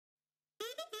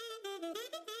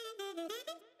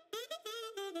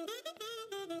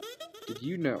Did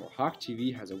you know Hawk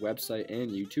TV has a website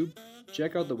and YouTube?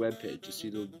 Check out the webpage to see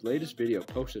the latest video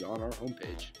posted on our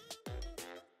homepage.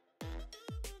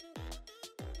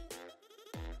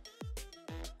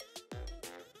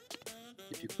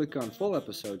 If you click on Full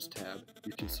Episodes tab,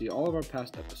 you can see all of our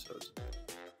past episodes.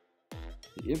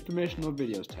 The Informational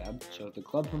Videos tab shows the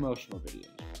club promotional videos.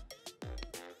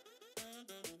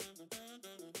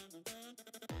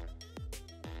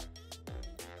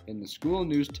 And the School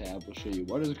News tab will show you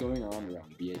what is going on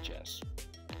around BHS.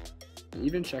 And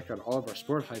even check out all of our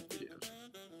Sport Hype videos.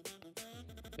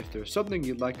 If there's something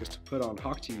you'd like us to put on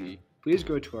Hawk TV, please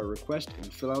go to our request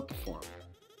and fill out the form.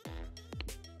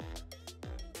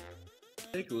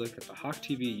 Take a look at the Hawk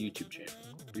TV YouTube channel.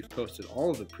 We've posted all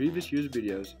of the previous year's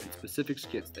videos and specific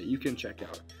skits that you can check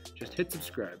out. Just hit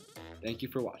subscribe. Thank you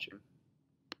for watching.